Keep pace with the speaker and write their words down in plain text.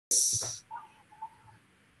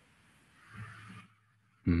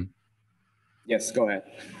Hmm. Yes, go ahead.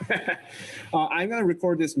 I'm going to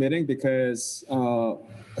record this meeting because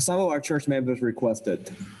some of our church members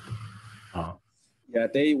requested. Oh. Yeah,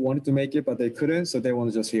 they wanted to make it, but they couldn't, so they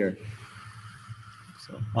want to just hear.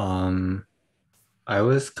 So. I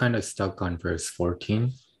was kind of stuck on verse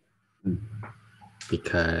 14 Mm.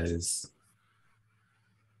 because,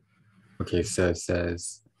 okay, so it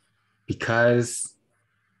says, because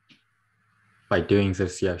by doing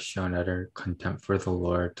this you have shown utter contempt for the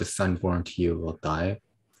Lord, the son born to you will die.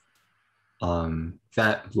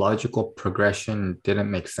 That logical progression didn't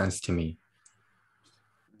make sense to me,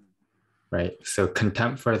 right? So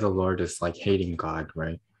contempt for the Lord is like hating God,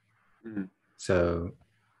 right? Mm. So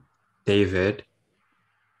David,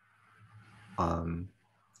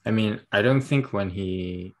 I mean, I don't think when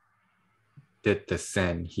he did the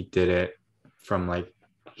sin, he did it from like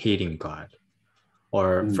hating God,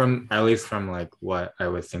 or Mm. from at least from like what I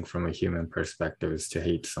would think from a human perspective is to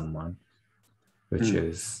hate someone, which Mm.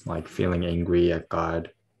 is like feeling angry at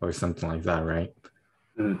God or something like that, right?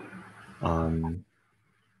 Mm.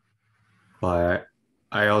 But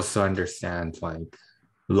I also understand like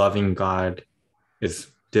loving God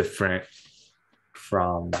is different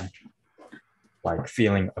from like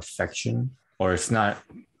feeling affection, or it's not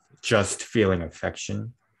just feeling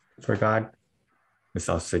affection for God. This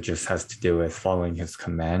also just has to do with following his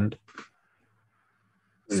command.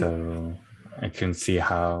 So I can see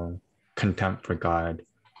how contempt for God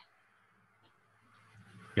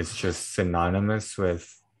is just synonymous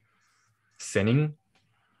with sinning.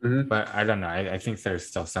 Mm-hmm. But I don't know. I think there's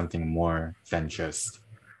still something more than just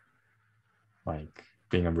like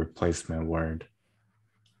being a replacement word.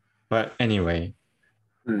 But anyway,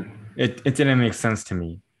 it didn't make sense to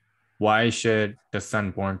me. Why should the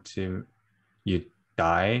son born to you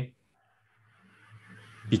die?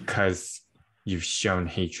 Because you've shown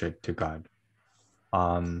hatred to God.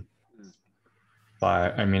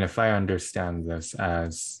 But I mean, if I understand this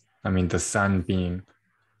as, I mean, the son being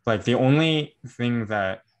like the only thing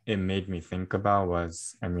that it made me think about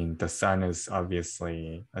was, I mean, the son is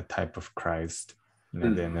obviously a type of Christ, you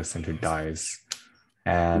know, the innocent who dies.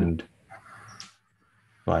 And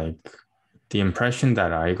like the impression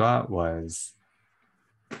that I got was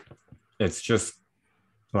it's just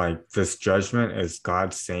like this judgment is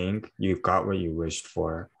God saying you got what you wished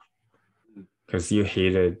for because you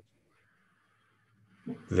hated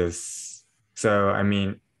this. So I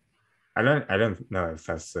mean, I don't know if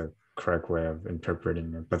that's the correct way of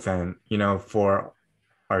interpreting it, but then, you know, for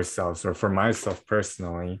ourselves or for myself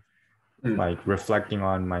personally, like reflecting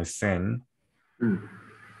on my sin,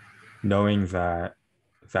 knowing that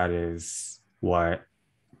that is what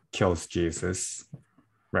kills Jesus,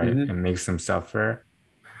 right? Mm-hmm. And makes him suffer.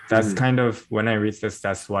 That's kind of when I read this,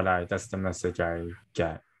 that's the message I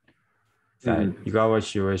get. That you got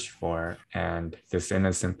what you wish for, and this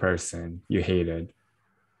innocent person you hated,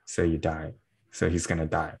 so you die. So he's gonna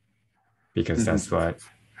die because that's what,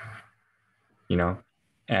 you know.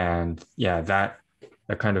 And yeah, that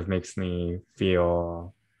kind of makes me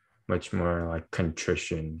feel much more like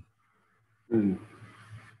contrition.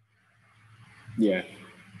 Yeah.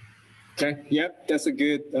 Okay. Yep. That's a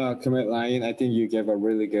good comment, Ryan. I think you gave a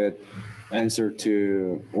really good answer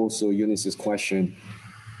to also Eunice's question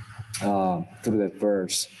through that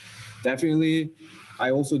verse. Definitely,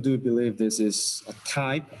 I also do believe this is a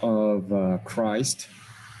type of Christ,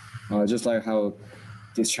 just like how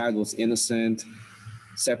this child was innocent,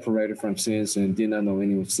 separated from sins, and did not know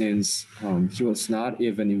any sins. He was not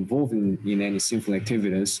even involved in any sinful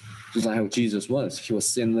activities, just like how Jesus was. He was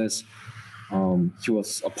sinless. He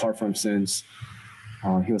was apart from sins.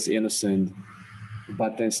 He was innocent,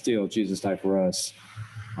 but then still Jesus died for us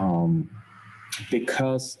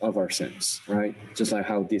because of our sins, right? Just like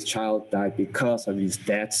how this child died because of his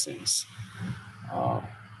dad's sins.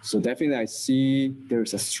 So definitely, I see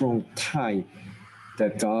there's a strong tie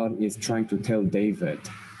that God is trying to tell David.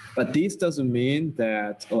 But this doesn't mean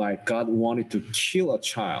that like God wanted to kill a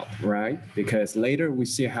child, right? Because later we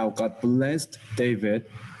see how God blessed David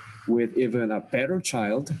with even a better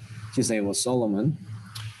child. His name was Solomon,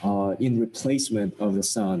 in replacement of the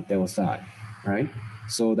son that was died, right?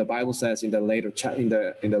 So the Bible says in the later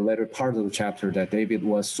part of the chapter that David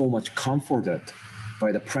was so much comforted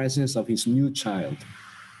by the presence of his new child,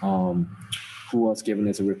 who was given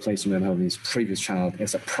as a replacement of his previous child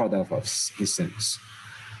as a product of his sins.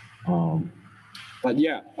 But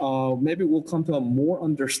yeah, maybe we'll come to a more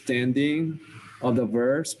understanding of the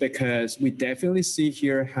verse because we definitely see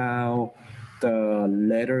here how the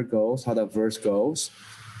letter goes, how the verse goes.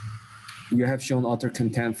 You have shown utter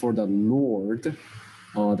contempt for the Lord,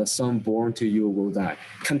 the son born to you will die.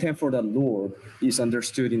 Contempt for the Lord is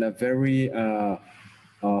understood in a very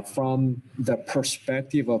from the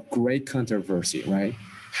perspective of great controversy, right?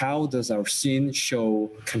 How does our sin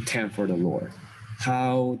show contempt for the Lord?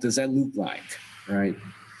 How does that look like, right?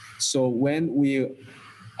 So when we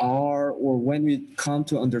are, or when we come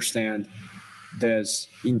to understand this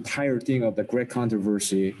entire thing of the great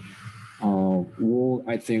controversy,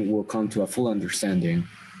 I think we'll come to a full understanding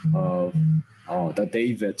of the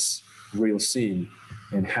David's real sin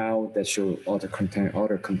and how that show utter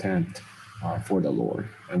contempt for the Lord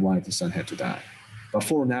and why the son had to die. But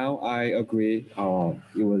for now, I agree.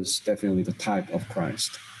 It was definitely the type of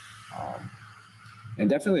Christ. And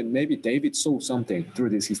definitely, maybe David saw something through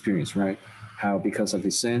this experience, right? How because of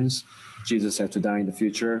his sins, Jesus had to die in the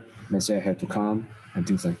future, Messiah had to come, and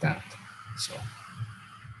things like that. So,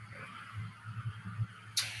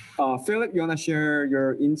 Philip, you want to share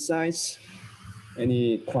your insights?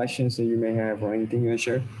 Any questions that you may have or anything you want to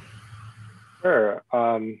share? Sure.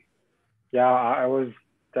 Yeah, I was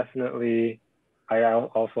definitely, I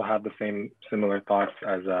also had the similar thoughts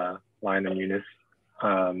as Lion and Eunice.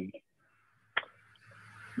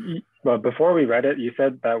 But before we read it, you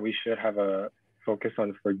said that we should have a focus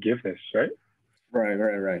on forgiveness, right?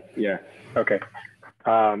 Right. Yeah. Okay.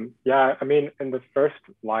 Yeah, I mean, in the first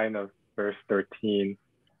line of verse 13,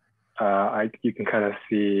 you can kind of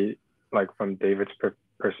see, like, from David's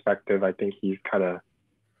perspective, I think he's kind of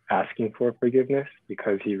asking for forgiveness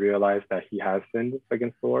because he realized that he has sinned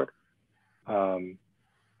against the Lord.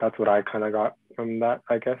 That's what I kind of got from that,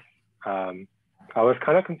 I guess. I was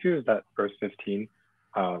kind of confused at verse 15.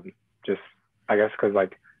 Just, I guess, because,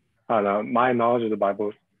 like, I don't know, my knowledge of the Bible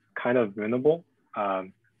is kind of minimal.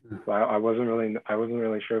 So I wasn't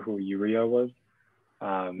really sure who Uriah was.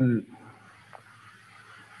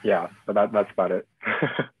 Yeah, but that's about it.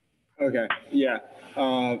 Okay. Yeah.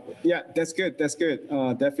 Yeah, that's good.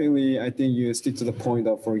 Definitely, I think you stick to the point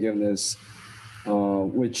of forgiveness,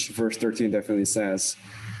 which verse 13 definitely says.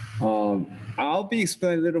 I'll be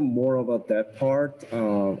explaining a little more about that part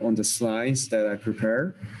on the slides that I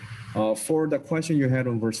prepared. For the question you had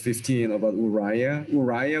on verse 15 about Uriah,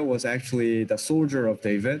 Uriah was actually the soldier of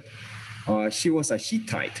David. He was a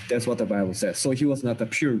Hittite. That's what the Bible says. So he was not a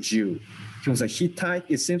pure Jew. He was a Hittite.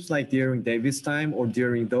 It seems like during David's time or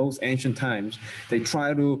during those ancient times, they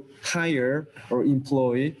try to hire or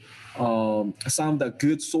employ some of the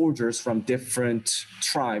good soldiers from different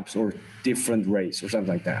tribes or different race or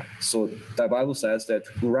something like that. So the Bible says that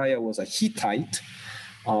Uriah was a Hittite.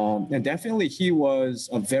 And definitely he was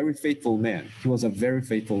a very faithful man.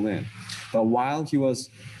 But while he was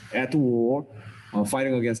at war,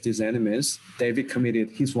 fighting against his enemies, David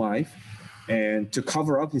committed his wife. And to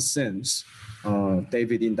cover up his sins,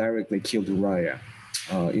 David indirectly killed Uriah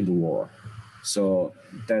in the war. So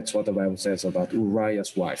that's what the Bible says about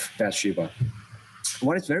Uriah's wife, Bathsheba.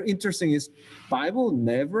 What is very interesting is Bible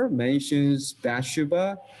never mentions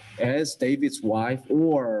Bathsheba as David's wife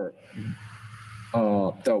or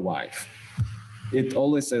the wife. It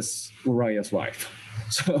always says Uriah's wife.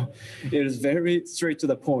 So it is very straight to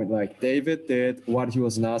the point. Like David did what he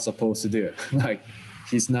was not supposed to do. Like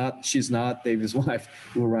she's not David's wife,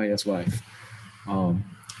 Uriah's wife.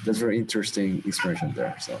 That's very interesting expression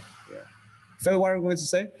there. So yeah. Phil, what are you going to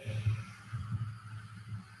say?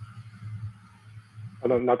 Oh,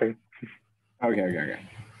 no, nothing.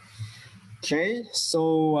 Okay,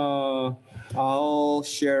 so I'll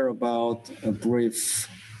share about a brief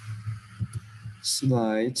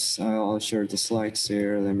slides. I'll share the slides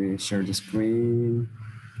here. Let me share the screen.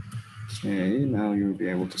 Okay, now you'll be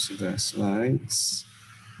able to see the slides.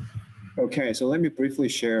 Okay, so let me briefly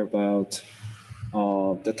share about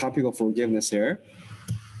the topic of forgiveness here.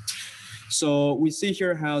 So we see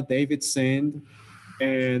here how David sinned,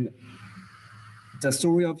 and the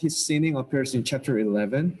story of his sinning appears in chapter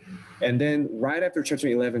 11. And then right after chapter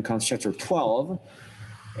 11 comes chapter 12.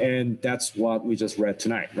 And that's what we just read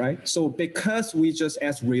tonight, right? So because we just,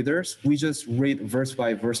 as readers, we just read verse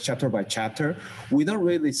by verse, chapter by chapter, we don't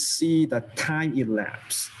really see the time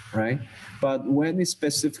elapse, right? But when we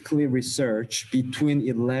specifically research between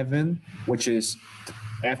 11, which is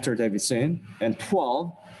after David sinned, and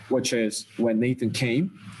 12, which is when Nathan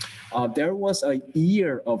came, there was a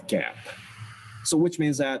year of gap. So which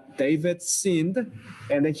means that David sinned,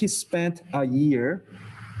 and then he spent a year,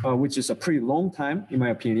 which is a pretty long time, in my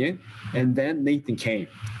opinion. And then Nathan came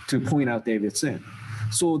to point out David's sin.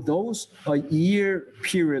 So those a year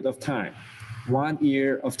period of time 1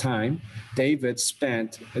 year of time, David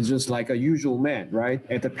spent just like a usual man, right?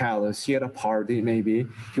 At the palace. He had a party, maybe.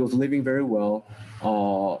 He was living very well.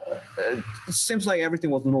 It seems like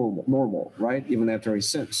everything was normal, right? Even after his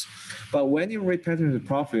sins. But when you read Patriarch of the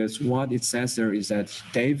Prophets, what it says there is that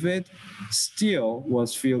David still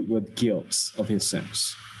was filled with guilt of his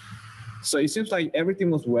sins. So it seems like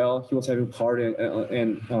everything was well. He was having party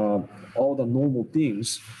and all the normal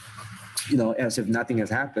things, as if nothing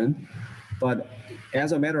has happened. But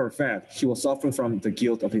as a matter of fact, he was suffering from the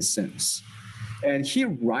guilt of his sins. And he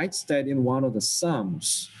writes that in one of the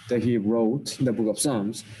Psalms that he wrote in the book of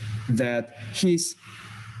Psalms, that his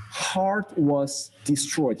heart was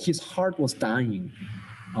destroyed. His heart was dying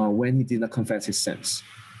when he did not confess his sins.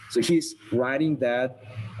 So he's writing that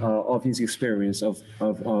of his experience of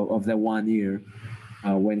that 1 year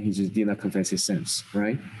when he just did not confess his sins,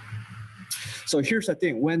 right? So here's the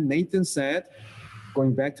thing. When Nathan said,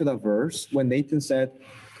 going back to the verse, when Nathan said,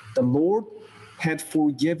 the Lord had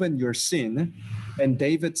forgiven your sin, and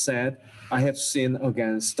David said, I have sinned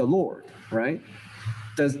against the Lord, right?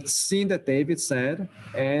 The sin that David said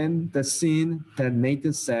and the sin that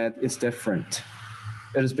Nathan said is different.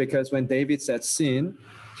 It is because when David said sin,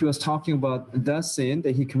 he was talking about the sin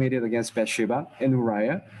that he committed against Bathsheba and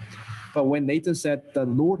Uriah. But when Nathan said, the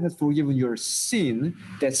Lord has forgiven your sin,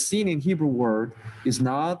 that sin in Hebrew word is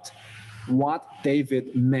not what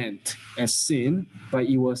David meant as sin, but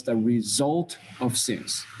it was the result of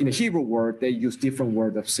sins. In the Hebrew word, they use different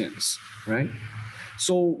word of sins, right?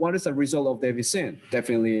 So what is the result of David's sin?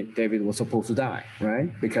 Definitely David was supposed to die,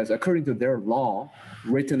 right? Because according to their law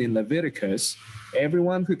written in Leviticus,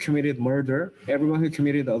 everyone who committed murder, everyone who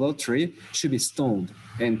committed adultery should be stoned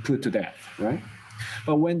and put to death, right?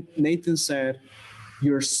 But when Nathan said,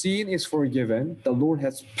 your sin is forgiven, the Lord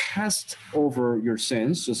has passed over your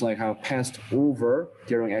sins, just like how passed over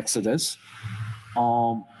during Exodus.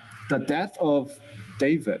 The death of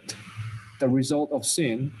David, the result of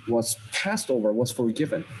sin, was passed over, was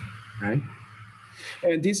forgiven, right?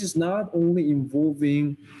 And this is not only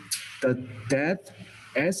involving the death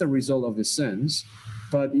as a result of his sins,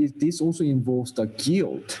 but this also involves the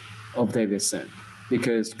guilt of David's sin,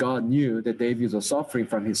 because God knew that David was suffering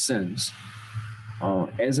from his sins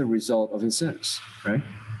as a result of his sins, right?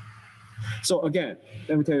 So again,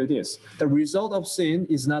 let me tell you this. The result of sin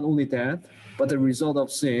is not only death, but the result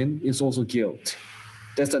of sin is also guilt.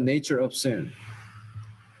 That's the nature of sin.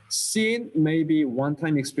 Sin may be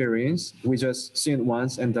one-time experience. We just sin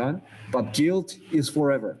once and done, but guilt is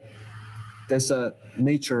forever. That's the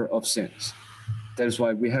nature of sins. That is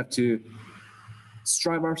why we have to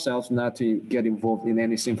strive ourselves not to get involved in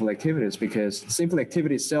any sinful activities, because sinful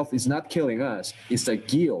activity itself is not killing us. It's the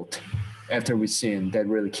guilt after we sin that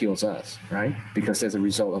really kills us, right? Because that's a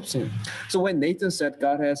result of sin. So when Nathan said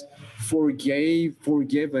God has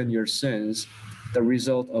forgiven your sins, the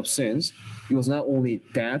result of sins, it was not only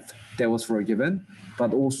death that was forgiven,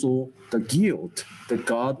 but also the guilt that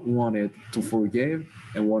God wanted to forgive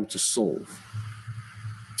and wanted to solve,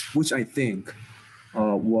 which I think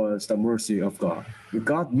was the mercy of God.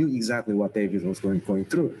 God knew exactly what David was going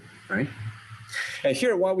through, right? And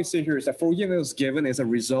here, what we see here is that forgiveness was given as a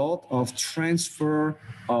result of transfer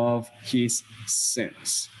of his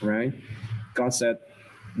sins, right? God said,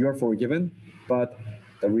 you're forgiven, but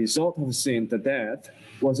the result of sin, the death,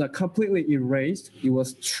 was not completely erased. It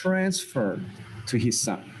was transferred to his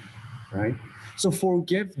son, right? So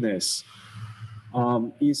forgiveness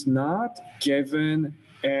is not given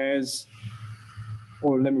as,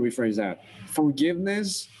 or let me rephrase that.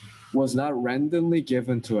 Forgiveness was not randomly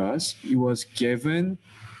given to us. It was given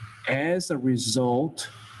as a result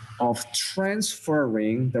of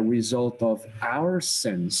transferring the result of our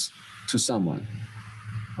sins to someone.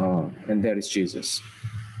 And that is Jesus.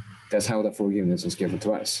 That's how the forgiveness was given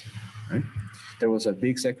to us, right? There was a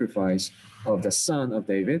big sacrifice of the Son of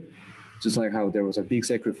David, just like how there was a big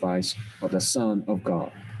sacrifice of the Son of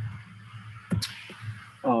God.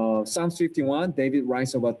 Psalms 51, David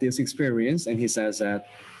writes about this experience, and he says that,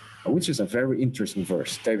 which is a very interesting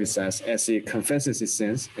verse. David says, as he confesses his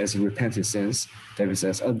sins, as he repents his sins, David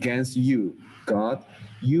says, against you, God,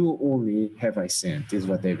 you only have I sinned. This is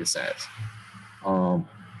what David says.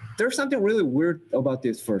 There's something really weird about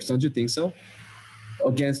this verse, don't you think so?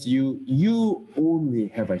 Against you, you only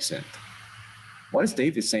have I sinned. What is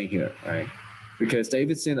David saying here, right? Because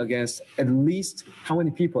David sinned against at least, how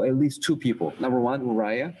many people? At least two people. Number one,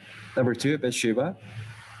 Uriah. Number two, Bathsheba.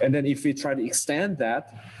 And then if we try to extend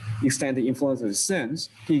the influence of his sins,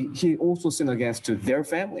 he also sinned against to their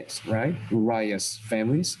families, right? Uriah's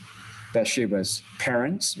families. Bathsheba's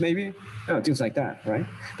parents, maybe, things like that, right?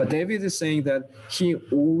 But David is saying that he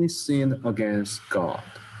only sinned against God.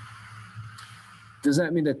 Does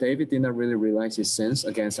that mean that David did not really realize his sins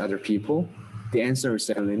against other people? The answer is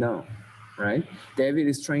definitely no, right? David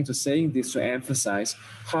is trying to say this to emphasize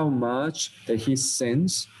how much that his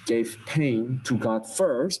sins gave pain to God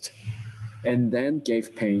first and then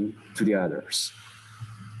gave pain to the others.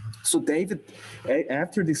 So David,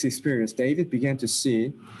 after this experience, David began to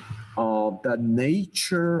see the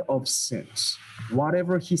nature of sins.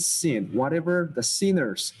 Whatever he sinned, whatever the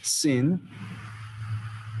sinners sin,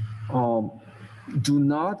 do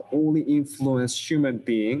not only influence human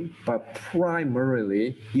being, but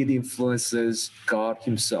primarily it influences God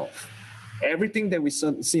himself. Everything that we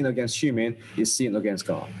sin against human is sin against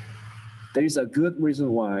God. There is a good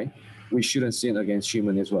reason why we shouldn't sin against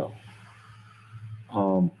human as well.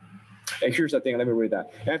 And here's the thing, let me read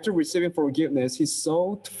that. After receiving forgiveness, he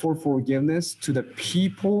sought for forgiveness to the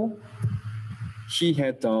people he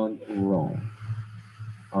had done wrong.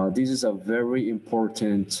 This is a very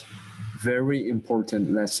important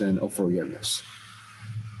lesson of forgiveness.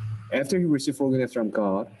 After he received forgiveness from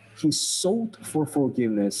God, he sought for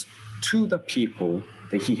forgiveness to the people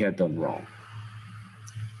that he had done wrong.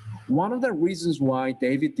 One of the reasons why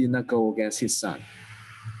David did not go against his son,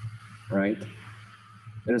 right?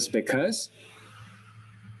 It is because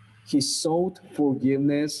he sought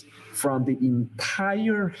forgiveness from the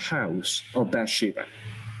entire house of Bathsheba.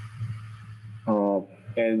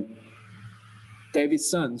 And David's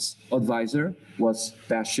son's advisor was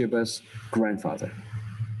Bathsheba's grandfather.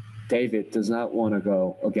 David does not want to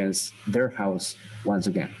go against their house once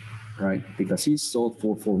again, right? Because he sought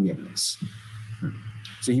for forgiveness.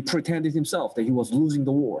 So he pretended himself that he was losing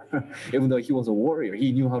the war. Even though he was a warrior,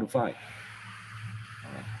 he knew how to fight.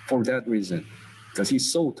 For that reason, because he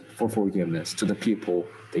sought for forgiveness to the people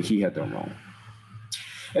that he had done wrong.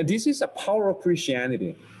 And this is the power of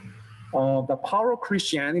Christianity. The power of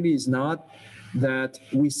Christianity is not that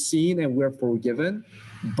we sin and we're forgiven,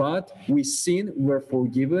 but we sin, we're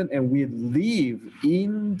forgiven, and we live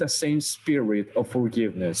in the same spirit of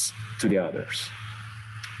forgiveness to the others.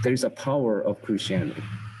 There is a power of Christianity.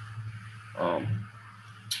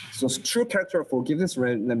 So true character of forgiveness,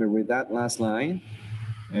 let me read that last line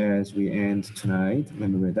as we end tonight. Let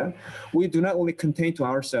me read that. We do not only contain to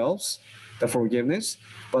ourselves the forgiveness,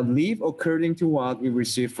 but live according to what we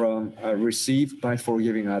receive by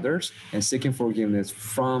forgiving others and seeking forgiveness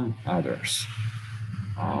from others.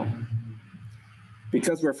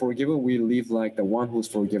 Because we're forgiven, we live like the one who's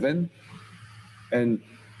forgiven. And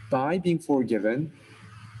by being forgiven,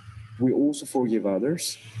 we also forgive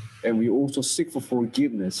others, and we also seek for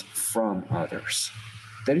forgiveness from others.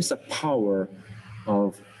 That is the power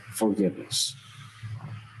of forgiveness.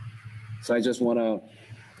 So I just want to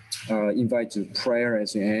invite you to prayer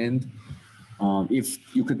as we end. If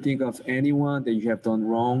you could think of anyone that you have done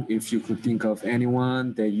wrong, if you could think of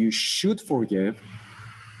anyone that you should forgive,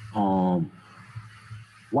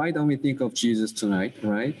 why don't we think of Jesus tonight,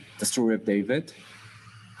 right? The story of David,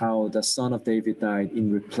 how the son of David died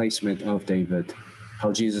in replacement of David,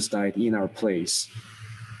 how Jesus died in our place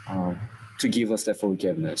to give us that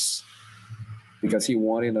forgiveness, because he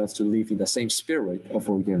wanted us to live in the same spirit of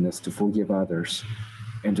forgiveness, to forgive others,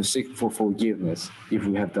 and to seek for forgiveness if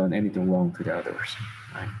we have done anything wrong to the others.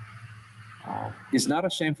 Right? It's not a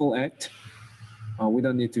shameful act. We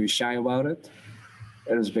don't need to be shy about it.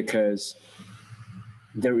 It is because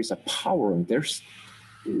there is a power.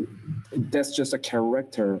 That's just a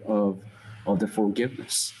character of the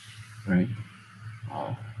forgiveness, right?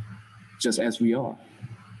 Just as we are,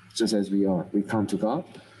 we come to God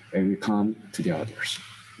and we come to the others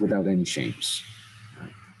without any shames,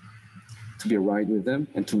 right? To be right with them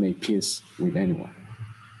and to make peace with anyone.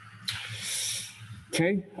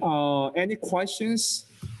 Okay. Any questions?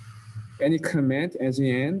 Any comment as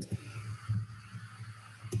we end?